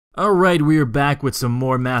Alright, we are back with some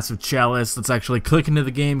more Massive Chalice. Let's actually click into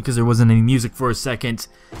the game because there wasn't any music for a second.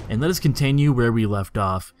 And let us continue where we left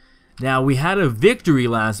off. Now, we had a victory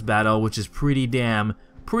last battle, which is pretty damn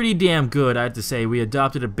good, I have to say. We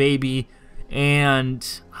adopted a baby, and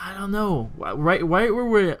I don't know, right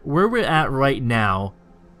where we're at right now,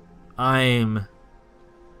 I'm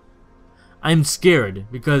scared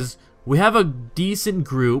because we have a decent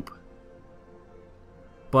group,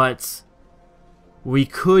 but we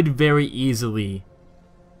could very easily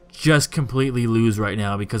just completely lose right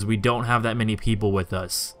now because we don't have that many people with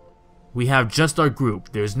us. We have just our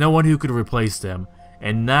group. There's no one who could replace them,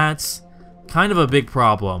 and that's kind of a big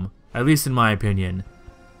problem, at least in my opinion.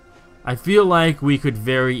 I feel like we could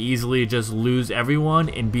very easily just lose everyone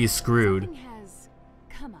and be screwed.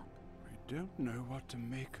 I don't know what to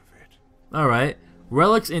make of it. Alright,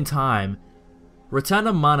 relics in time.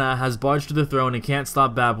 Ratana Mana has barged to the throne and can't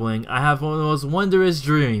stop babbling. I have one of the most wondrous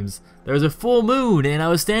dreams. There was a full moon, and I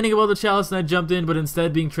was standing above the chalice and I jumped in, but instead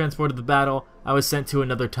of being transported to battle, I was sent to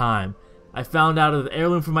another time. I found out of the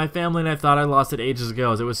heirloom from my family and I thought I lost it ages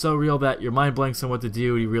ago. It was so real that your mind blanks on what to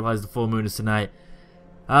do and you realize the full moon is tonight.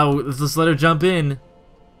 Let's just let her jump in.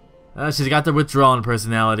 She's got the withdrawn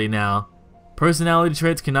personality now. Personality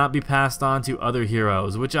traits cannot be passed on to other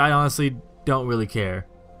heroes, which I honestly don't really care.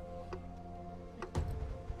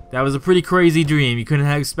 That was a pretty crazy dream. You couldn't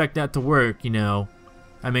expect that to work, you know.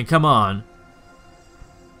 I mean, come on.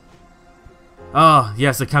 Oh,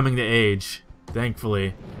 yes, a coming to age.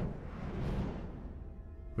 Thankfully.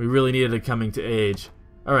 We really needed a coming to age.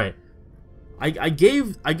 Alright. I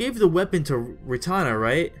gave the weapon to Ratana,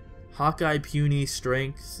 right? Hawkeye, puny,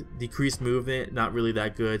 strength, decreased movement, not really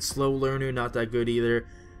that good. Slow learner, not that good either.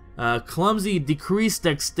 Clumsy, decreased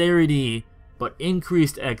dexterity, but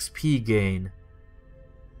increased XP gain.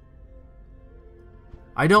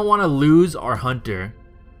 I don't want to lose our hunter,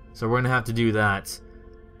 so we're gonna have to do that.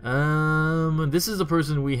 This is the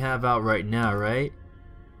person we have out right now, right?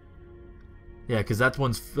 Yeah, because that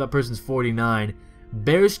person's 49.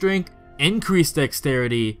 Bear strength, increased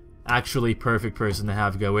dexterity. Actually, perfect person to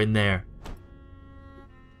have go in there.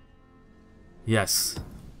 Yes.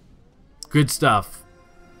 Good stuff.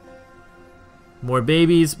 More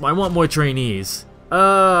babies. I want more trainees.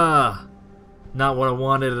 Not what I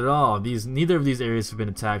wanted at all. Neither of these areas have been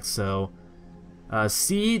attacked, so...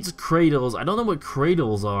 Seeds, cradles. I don't know what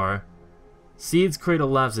cradles are. Seeds, cradle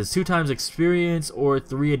lapses. 2 times experience or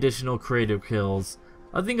 3 additional cradle kills.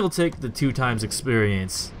 I think I'll take the 2 times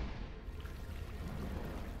experience.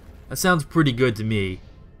 That sounds pretty good to me.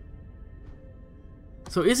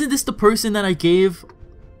 So isn't this the person that I gave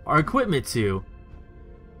our equipment to?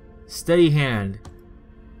 Steady hand.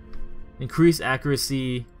 Increase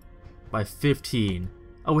accuracy by 15.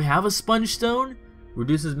 Oh, we have a sponge stone?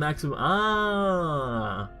 Reduces maximum.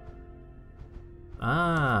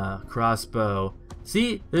 Crossbow.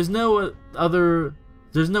 See, there's no other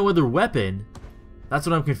weapon. That's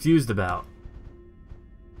what I'm confused about.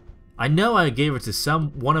 I know I gave it to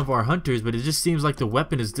one of our hunters, but it just seems like the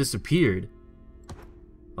weapon has disappeared.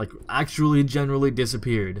 Like, actually generally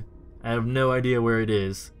disappeared. I have no idea where it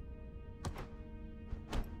is.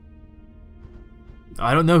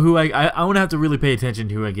 I don't know who I'm gonna have to really pay attention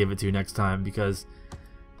to who I give it to next time, because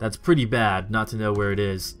that's pretty bad not to know where it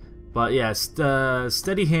is. But yeah,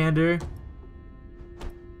 steady hander,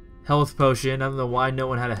 health potion. I don't know why no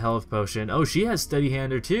one had a health potion. Oh, she has steady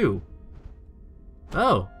hander too.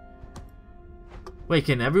 Oh, wait,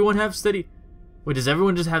 can everyone have steady? Wait, does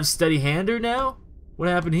everyone just have steady hander now? What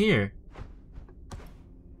happened here?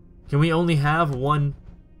 Can we only have one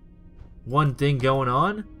thing going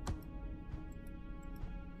on?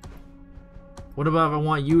 What about if I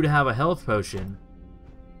want you to have a health potion?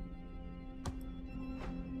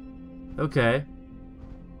 Okay.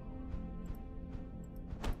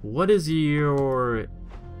 What is your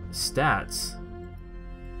stats?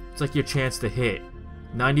 It's like your chance to hit.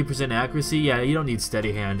 90% accuracy? Yeah, you don't need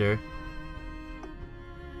steady hander.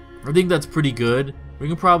 I think that's pretty good. We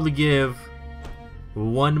can probably give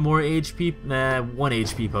 1 more HP. Nah, 1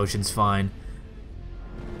 HP potion's fine.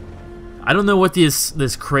 I don't know what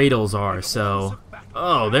these cradles are, so...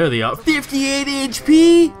 Oh, there they are. 58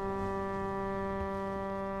 HP?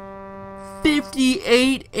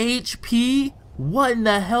 58 HP? What in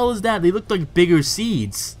the hell is that? They look like bigger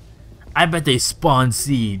seeds. I bet they spawn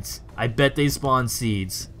seeds.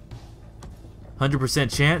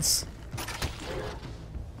 100% chance?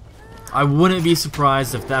 I wouldn't be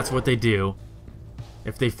surprised if that's what they do.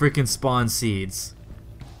 If they freaking spawn seeds.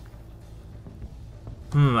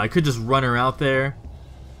 I could just run her out there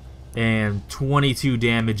and 22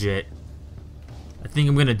 damage it. I think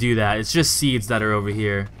I'm gonna do that. It's just seeds that are over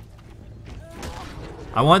here.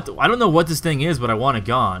 I don't know what this thing is, but I want it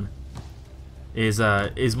gone. Is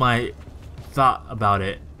my thought about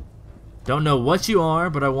it. Don't know what you are,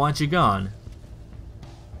 but I want you gone.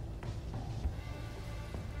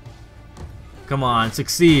 Come on,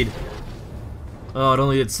 succeed. Oh, it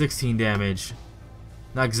only did 16 damage.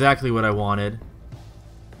 Not exactly what I wanted.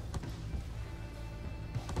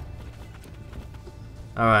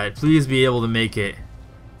 Alright, please be able to make it.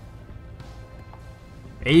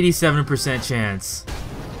 87% chance.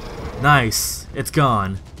 Nice. It's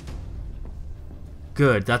gone.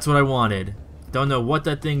 Good, that's what I wanted. Don't know what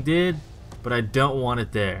that thing did, but I don't want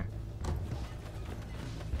it there.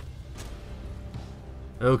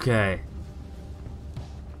 Okay.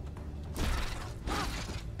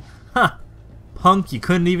 Ha! Punk, you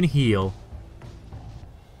couldn't even heal.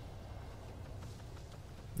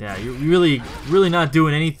 Yeah, you're really not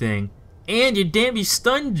doing anything. And you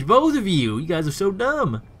stunned both of you. You guys are so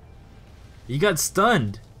dumb. You got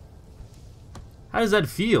stunned. How does that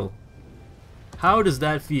feel? How does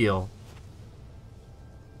that feel?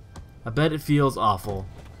 I bet it feels awful.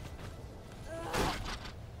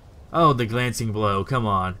 Oh, the glancing blow. Come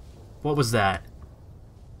on. What was that?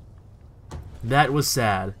 That was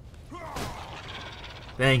sad.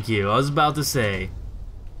 Thank you. I was about to say.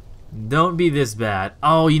 Don't be this bad.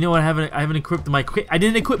 Oh, you know what? I haven't equipped my. I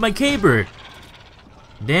didn't equip my caber.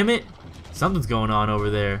 Damn it! Something's going on over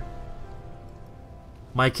there.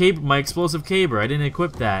 My explosive caber. I didn't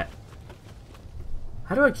equip that.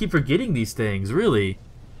 How do I keep forgetting these things? Really?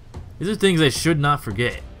 These are things I should not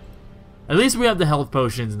forget. At least we have the health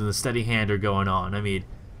potions and the steady hander going on. I mean,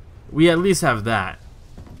 we at least have that.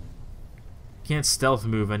 Can't stealth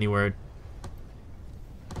move anywhere.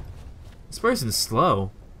 This person's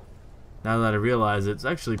slow. Now that I realize it, it's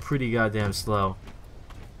actually pretty goddamn slow.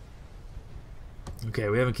 Okay,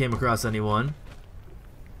 we haven't came across anyone.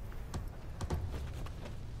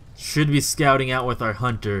 Should be scouting out with our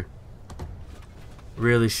hunter.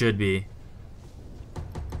 Really should be.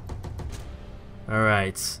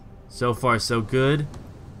 Alright. So far so good.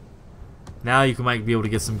 Now you might be able to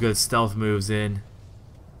get some good stealth moves in.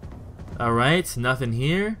 Alright, nothing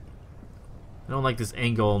here. I don't like this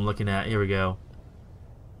angle I'm looking at. Here we go.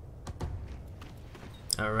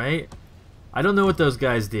 Alright. I don't know what those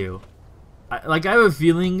guys do. I have a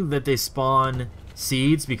feeling that they spawn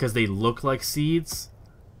seeds because they look like seeds.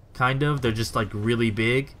 Kind of. They're just like really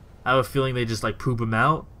big. I have a feeling they just like poop them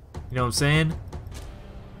out. You know what I'm saying?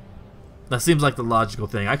 That seems like the logical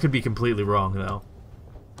thing. I could be completely wrong though.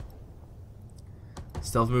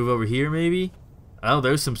 Stealth move over here maybe? Oh,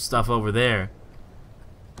 there's some stuff over there.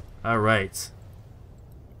 Alright.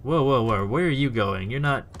 Whoa, whoa, whoa. Where are you going? You're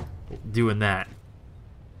not doing that.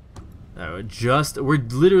 We're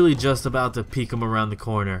literally just about to peek them around the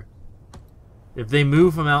corner. If they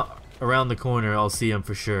move them out around the corner, I'll see them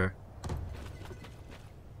for sure.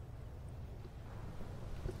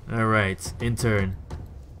 Alright, intern.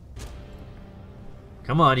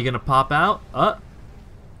 Come on, you gonna pop out?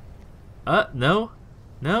 No?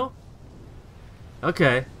 No?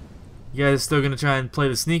 Okay. You guys are still gonna try and play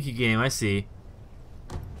the sneaky game, I see.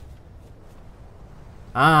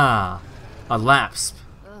 Ah, a lapse.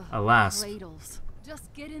 Alas.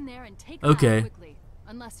 Just get in there and take okay. Quickly,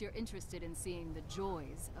 unless you're interested in seeing the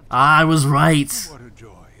joys of I was right. What a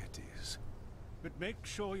joy it is. But make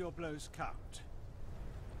sure your blows count.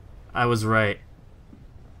 I was right.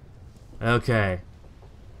 Okay.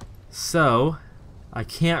 So, I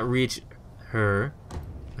can't reach her.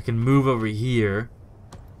 I can move over here.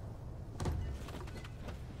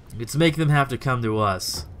 Let's make them have to come to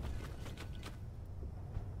us.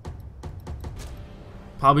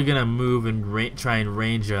 Probably gonna move and try and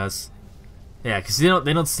range us. Yeah, because they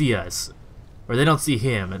don't see us, or they don't see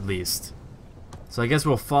him at least. So I guess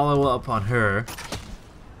we'll follow up on her.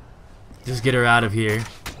 Just get her out of here.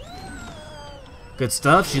 Good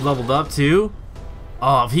stuff. She leveled up too.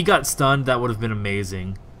 Oh, if he got stunned, that would have been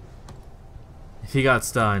amazing. If he got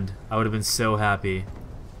stunned, I would have been so happy.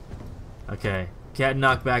 Okay, cat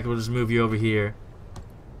knockback. We'll just move you over here.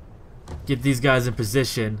 Get these guys in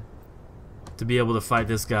position to be able to fight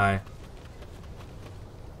this guy.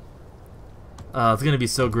 It's gonna be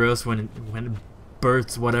so gross when it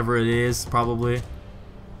births whatever it is, probably.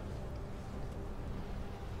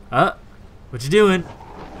 What you doing?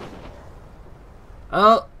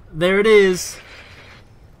 Oh, there it is.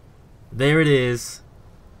 There it is.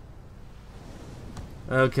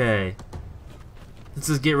 Okay. Let's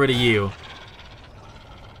just get rid of you.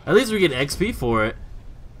 At least we get XP for it.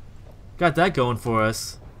 Got that going for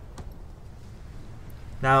us.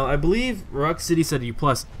 Now, I believe Rock City said U+.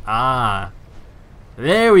 Ah.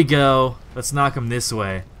 There we go. Let's knock him this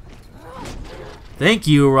way. Thank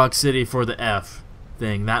you, Rock City, for the F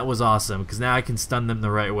thing. That was awesome, because now I can stun them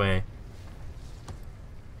the right way.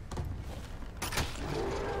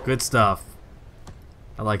 Good stuff.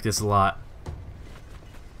 I like this a lot.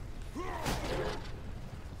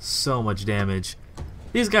 So much damage.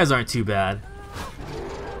 These guys aren't too bad.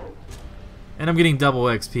 And I'm getting double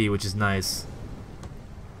XP, which is nice.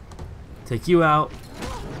 Take you out.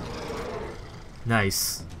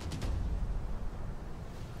 Nice.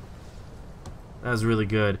 That was really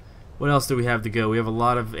good. What else do we have to go? We have a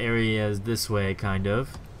lot of areas this way, kind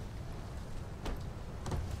of.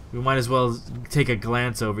 We might as well take a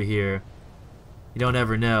glance over here. You don't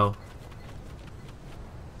ever know.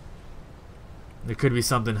 There could be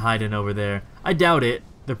something hiding over there. I doubt it.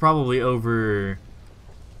 They're probably over...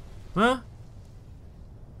 Huh?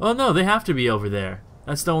 Well, no, they have to be over there.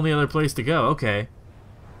 That's the only other place to go. Okay.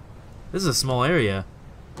 This is a small area.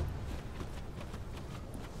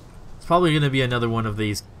 It's probably going to be another one of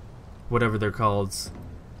these, whatever they're called.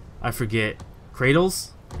 I forget.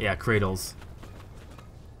 Cradles? Yeah, cradles.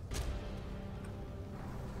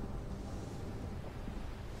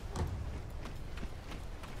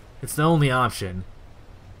 It's the only option.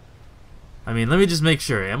 I mean, let me just make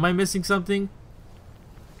sure. Am I missing something?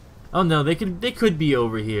 Oh no, they could be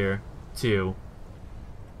over here too,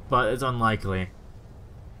 but it's unlikely.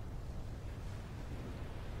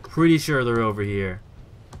 Pretty sure they're over here.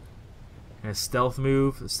 And a stealth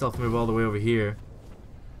move all the way over here.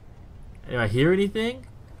 Do I hear anything?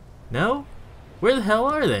 No? Where the hell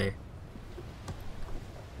are they?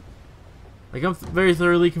 Like, I'm very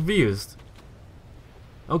thoroughly confused.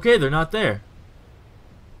 Okay, they're not there.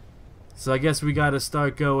 So I guess we gotta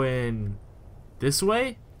start going this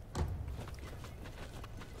way?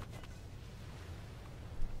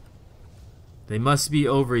 They must be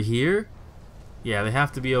over here? Yeah, they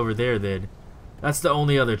have to be over there then. That's the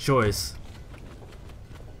only other choice.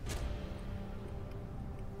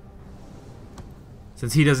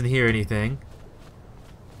 Since he doesn't hear anything.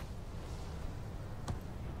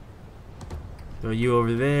 Throw you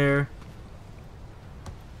over there.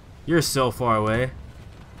 You're so far away.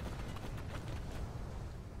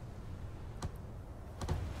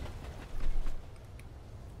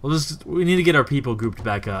 We need to get our people grouped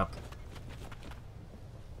back up.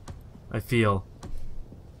 I feel.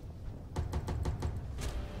 There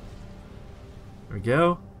we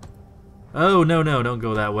go. Oh, no, no, don't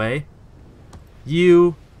go that way.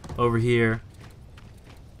 You, over here.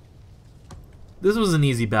 This was an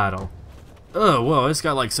easy battle. Oh, whoa, it's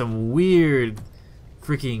got like some weird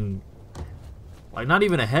freaking, like not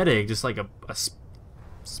even a headache, just like a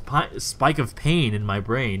spike of pain in my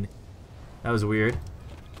brain. That was weird.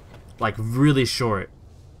 Like really short.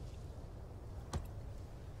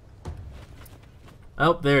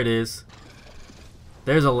 Oh, there it is.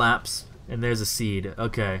 There's a lapse and there's a seed.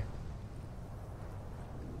 Okay.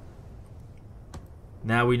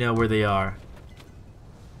 Now we know where they are.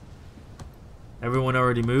 Everyone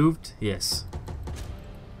already moved? Yes.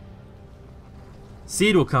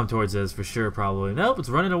 Seed will come towards us for sure, probably. Nope, it's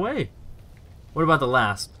running away. What about the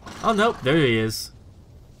last? Oh, nope, there he is.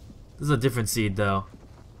 This is a different seed, though.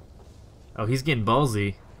 Oh, he's getting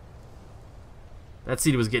ballsy. That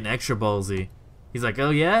seed was getting extra ballsy. He's like, oh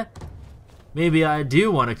yeah? Maybe I do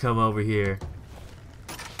want to come over here.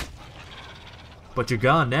 But you're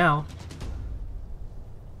gone now.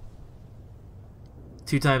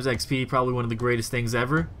 2 times XP, probably one of the greatest things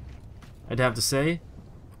ever, I'd have to say.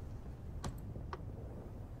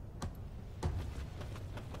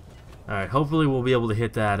 Alright, hopefully we'll be able to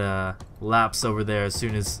hit that lapse over there as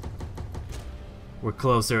soon as we're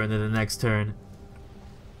closer into the next turn.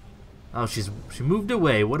 Oh, she moved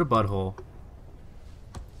away. What a butthole.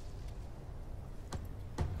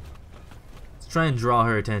 Let's try and draw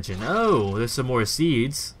her attention. Oh, there's some more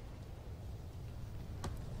seeds.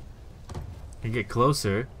 Can get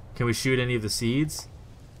closer. Can we shoot any of the seeds?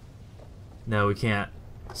 No, we can't.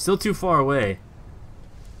 Still too far away.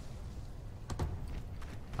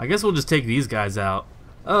 I guess we'll just take these guys out.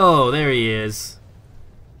 Oh, there he is.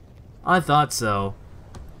 I thought so.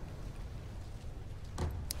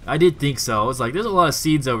 I did think so. I was like, there's a lot of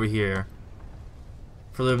seeds over here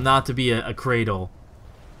for them not to be a cradle.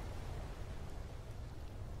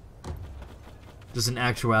 Just in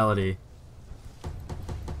actuality.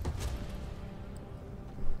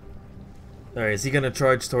 Alright, is he gonna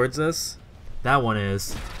charge towards us? That one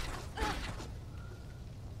is.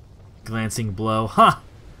 Glancing blow. Ha!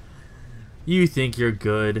 You think you're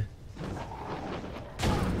good.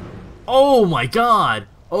 Oh my god!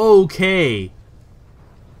 Okay.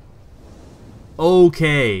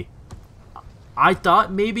 Okay. I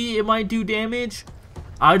thought maybe it might do damage.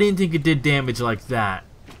 I didn't think it did damage like that.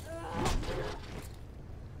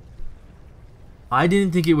 I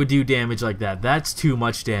didn't think it would do damage like that. That's too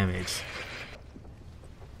much damage.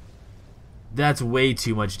 That's way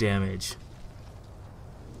too much damage.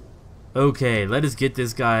 Okay, let us get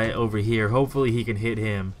this guy over here. Hopefully he can hit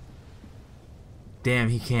him. Damn,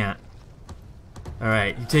 he can't.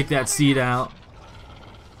 Alright, you take that seed out.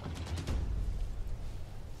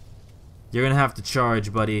 You're gonna have to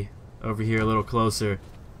charge, buddy. Over here a little closer.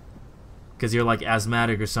 Because you're like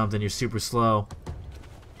asthmatic or something. You're super slow.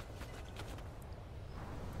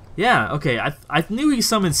 Yeah, okay. I knew he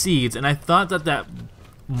summoned seeds, and I thought that that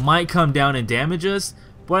might come down and damage us,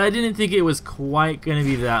 but I didn't think it was quite going to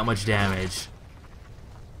be that much damage.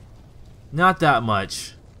 Not that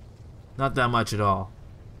much. Not that much at all.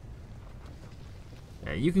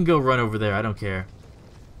 Yeah, you can go run over there. I don't care.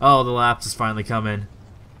 Oh, the lapse is finally coming.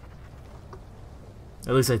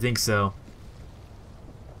 At least I think so.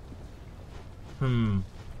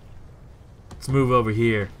 Let's move over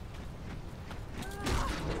here.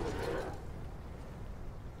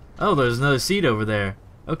 Oh, there's another seed over there.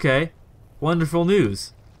 Okay. Wonderful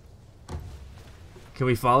news. Can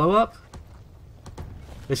we follow up?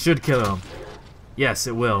 This should kill him. Yes,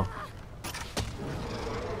 it will.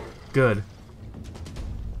 Good.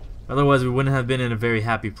 Otherwise, we wouldn't have been in a very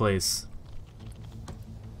happy place.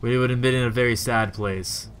 We would have been in a very sad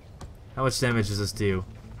place. How much damage does this do?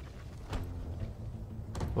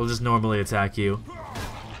 We'll just normally attack you.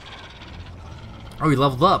 Oh, he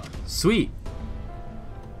leveled up. Sweet.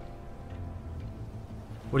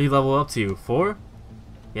 What did he level up to? 4?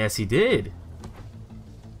 Yes, he did.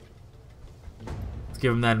 Let's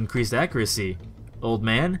give him that increased accuracy. Old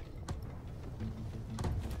man.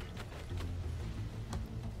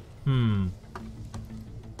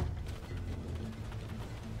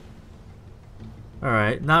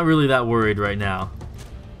 Alright, not really that worried right now.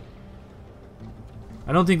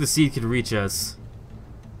 I don't think the seed could reach us.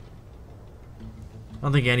 I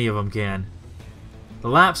don't think any of them can. The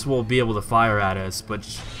lapse will be able to fire at us, but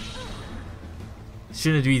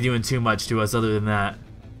shouldn't be doing too much to us other than that.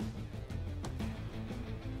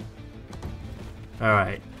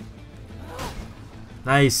 Alright.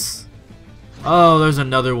 Nice. Oh, there's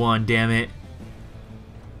another one, damn it.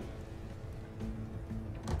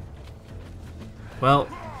 Well.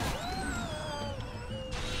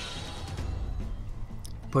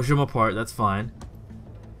 Push them apart, that's fine.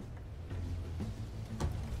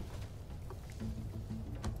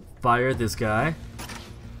 Fire at this guy.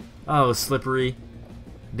 Oh, slippery.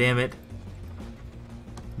 Damn it.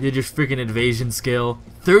 Did your freaking invasion skill.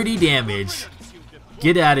 30 damage.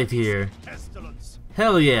 Get out of here.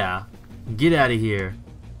 Hell yeah. Get out of here.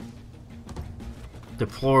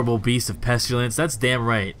 Deplorable beast of pestilence. That's damn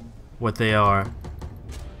right what they are.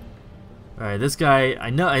 Alright, this guy, I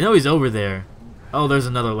know he's over there. Oh, there's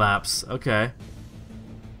another lapse. Okay.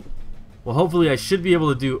 Well, hopefully I should be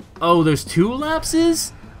able to do... Oh, there's 2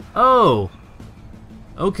 lapses? Oh.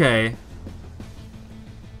 Okay.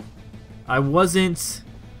 I wasn't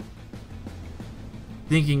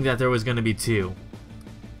thinking that there was going to be 2.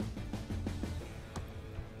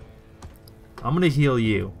 I'm going to heal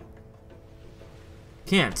you.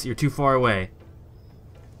 Can't. You're too far away.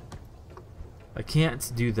 I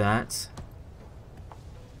can't do that.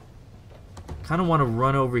 Kind of want to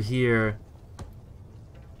run over here.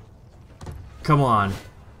 Come on.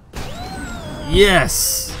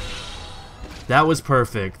 Yes! That was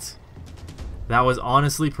perfect. That was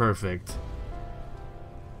honestly perfect.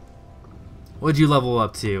 What'd you level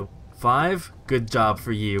up to? 5? Good job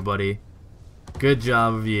for you, buddy. Good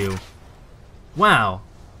job of you. Wow.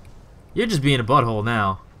 You're just being a butthole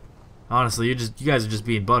now. Honestly, you guys are just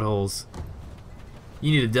being buttholes.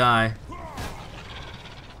 You need to die.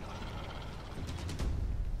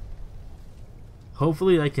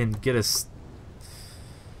 Hopefully I can get a...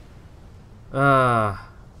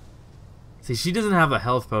 See, she doesn't have a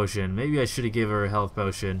health potion. Maybe I should have given her a health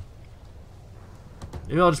potion.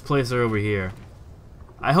 Maybe I'll just place her over here.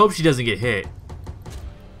 I hope she doesn't get hit.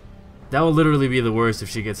 That will literally be the worst if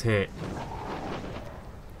she gets hit.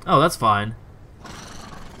 Oh, that's fine.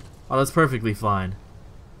 Oh, that's perfectly fine.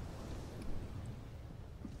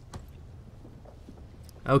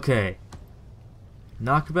 Okay.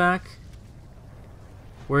 Knockback.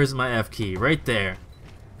 Where's my F key? Right there.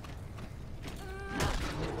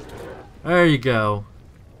 There you go.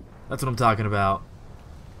 That's what I'm talking about.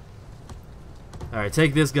 Alright,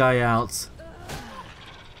 take this guy out.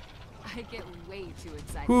 I get way too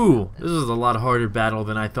excited. Whew, this was a lot harder battle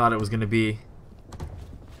than I thought it was going to be.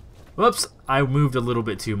 Whoops, I moved a little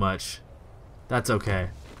bit too much. That's okay.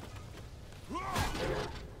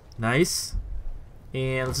 Nice.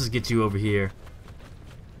 And let's just get you over here.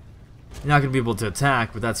 You're not going to be able to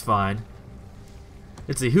attack, but that's fine.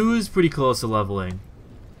 Let's see, who's pretty close to leveling?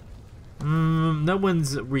 No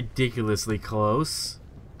one's ridiculously close.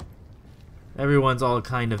 Everyone's all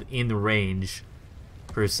kind of in range,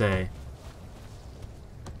 per se.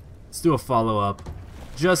 Let's do a follow-up.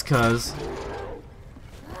 Just cuz.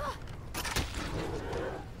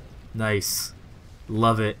 Nice.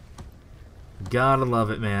 Love it. Gotta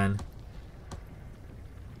love it, man.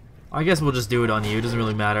 I guess we'll just do it on you. Doesn't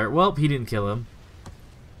really matter. Well, he didn't kill him.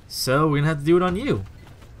 So, we're gonna have to do it on you.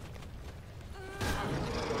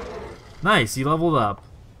 Nice, you leveled up.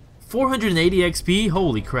 480 XP?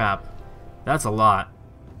 Holy crap. That's a lot.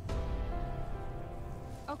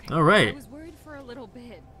 Okay. Alright. I was worried for a little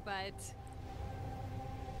bit, but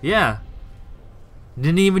Yeah.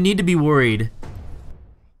 Didn't even need to be worried.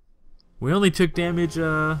 We only took damage,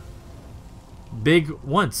 big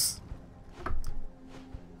once.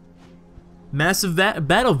 Massive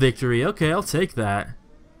battle victory. Okay, I'll take that.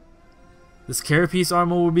 This carapace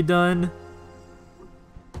armor will be done.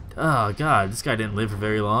 Oh god, this guy didn't live for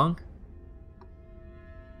very long.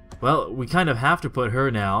 Well, we kind of have to put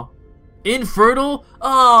her now. Infertile?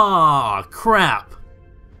 Oh, crap.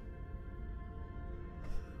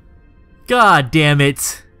 God damn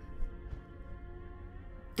it.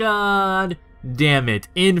 God damn it.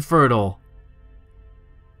 Infertile.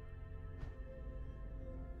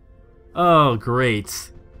 Oh,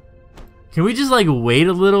 great. Can we just, like, wait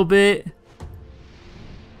a little bit?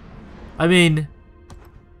 I mean...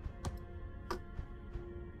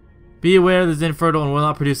 Be aware that it's infertile and will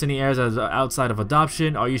not produce any heirs outside of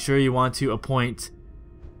adoption. Are you sure you want to appoint?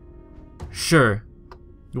 Sure.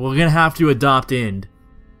 We're gonna have to adopt in.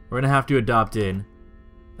 We're gonna have to adopt in.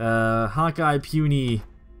 Hawkeye, puny.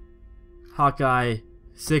 Hawkeye,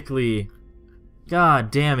 sickly. God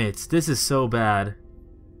damn it. This is so bad.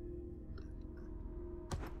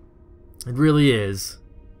 It really is.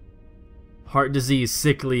 Heart disease,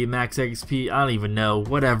 sickly, max XP. I don't even know.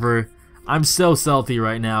 Whatever. I'm so salty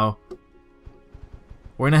right now.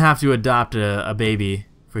 We're gonna have to adopt a baby,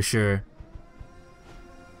 for sure.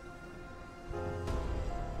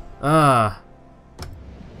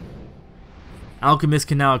 Alchemist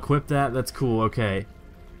can now equip that. That's cool, okay.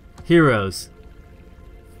 Heroes.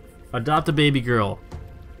 Adopt a baby girl.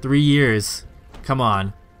 3 years. Come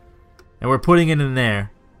on. And we're putting it in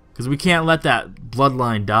there. Because we can't let that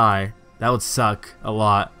bloodline die. That would suck a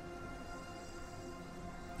lot.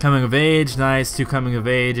 Coming of age, nice. 2 coming of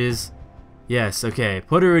ages. Yes, okay.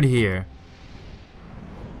 Put her in here.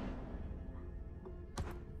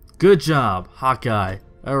 Good job, Hawkeye.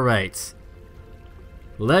 Alright.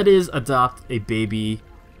 Let us adopt a baby.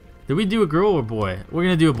 Did we do a girl or boy? We're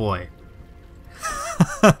gonna do a boy.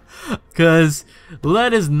 Because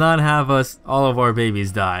let us not have all of our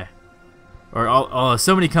babies die. Or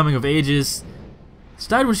so many coming of ages. She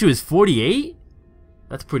died when she was 48?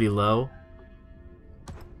 That's pretty low.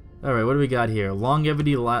 Alright, what do we got here?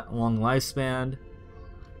 Longevity, long lifespan.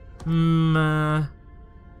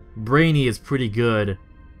 Brainy is pretty good.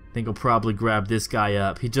 I think I'll probably grab this guy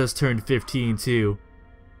up. He just turned 15 too.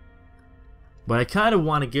 But I kind of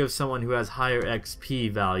want to give someone who has higher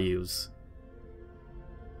XP values.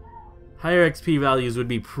 Higher XP values would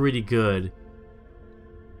be pretty good.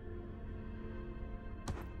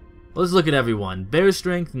 Let's look at everyone. Bear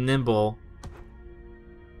strength, nimble.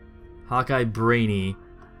 Hawkeye, brainy.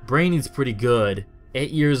 Brainy's pretty good.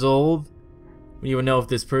 8 years old. We don't even know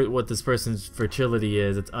if what this person's fertility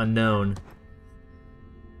is. It's unknown.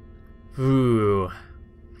 Ooh.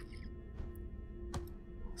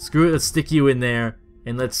 Screw it. Let's stick you in there,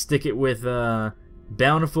 and let's stick it with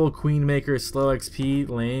bountiful, queenmaker, slow XP,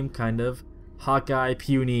 lame, kind of. Hawkeye,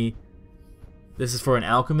 puny. This is for an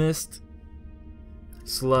alchemist.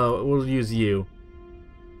 Slow. We'll use you.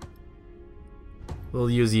 We'll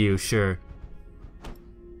use you. Sure.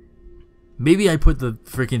 Maybe I put the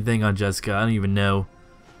freaking thing on Jessica. I don't even know.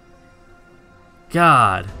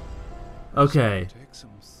 God. Okay. Take some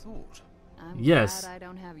thought. I'm Yes. glad I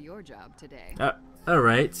don't have your job today.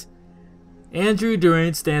 Alright. Andrew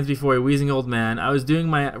Durant stands before a wheezing old man. I was doing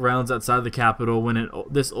my rounds outside the capital when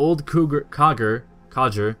this old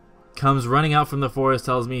codger comes running out from the forest,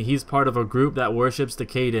 tells me he's part of a group that worships the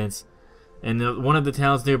cadence, and one of the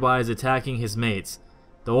towns nearby is attacking his mates.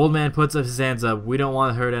 The old man puts his hands up. We don't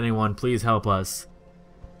want to hurt anyone. Please help us.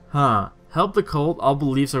 Huh. Help the cult. All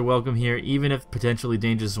beliefs are welcome here, even if potentially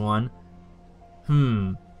dangerous one.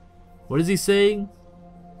 What is he saying?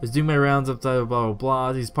 I was doing my rounds outside of blah blah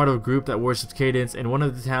blah. He's part of a group that worships cadence, and one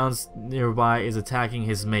of the towns nearby is attacking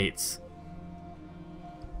his mates.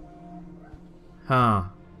 Huh.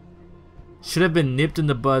 Should have been nipped in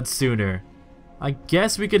the bud sooner. I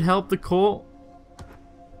guess we could help the cult.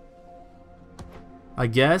 I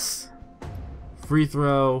guess. Free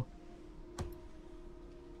throw.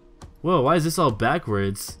 Whoa, why is this all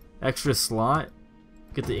backwards? Extra slot.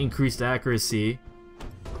 Get the increased accuracy.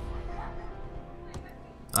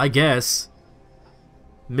 I guess.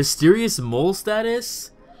 Mysterious mole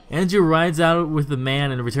status? Andrew rides out with the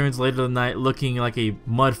man and returns later in the night looking like a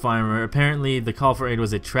mud farmer. Apparently the call for aid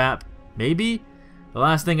was a trap. Maybe? The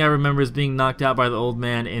last thing I remember is being knocked out by the old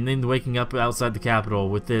man and then waking up outside the Capitol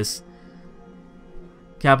with this.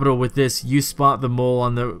 You spot the mole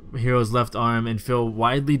on the hero's left arm and feel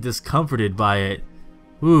widely discomforted by it.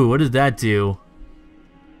 Ooh, what does that do?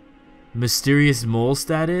 Mysterious mole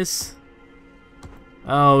status?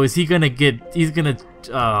 Oh, is he gonna get... He's gonna...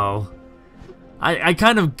 Oh. I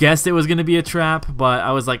kind of guessed it was gonna be a trap, but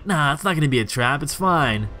I was like, nah, it's not gonna be a trap, it's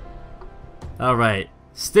fine. Alright,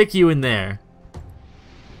 stick you in there.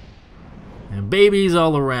 And babies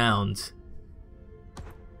all around.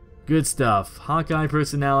 Good stuff. Hawkeye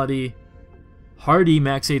personality. Hardy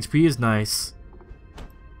max HP is nice.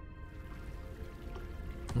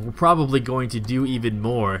 We're probably going to do even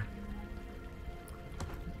more.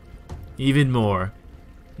 Even more.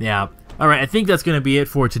 Yeah. Alright, I think that's going to be it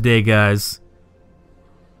for today, guys.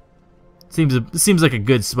 Seems like a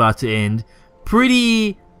good spot to end.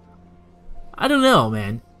 Pretty... I don't know,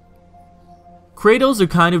 man. Kratos are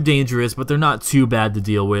kind of dangerous, but they're not too bad to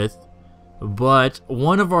deal with. But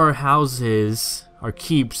one of our houses, our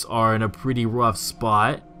keeps, are in a pretty rough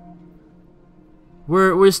spot.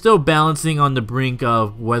 We're still balancing on the brink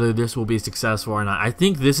of whether this will be successful or not. I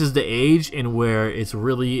think this is the age in where it's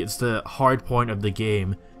the hard point of the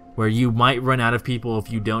game, where you might run out of people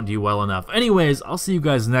if you don't do well enough. Anyways, I'll see you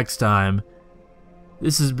guys next time.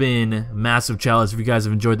 This has been Massive Chalice. If you guys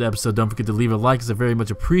have enjoyed the episode, don't forget to leave a like, because I very much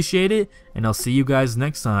appreciate it. And I'll see you guys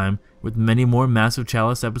next time with many more Massive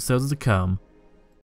Chalice episodes to come.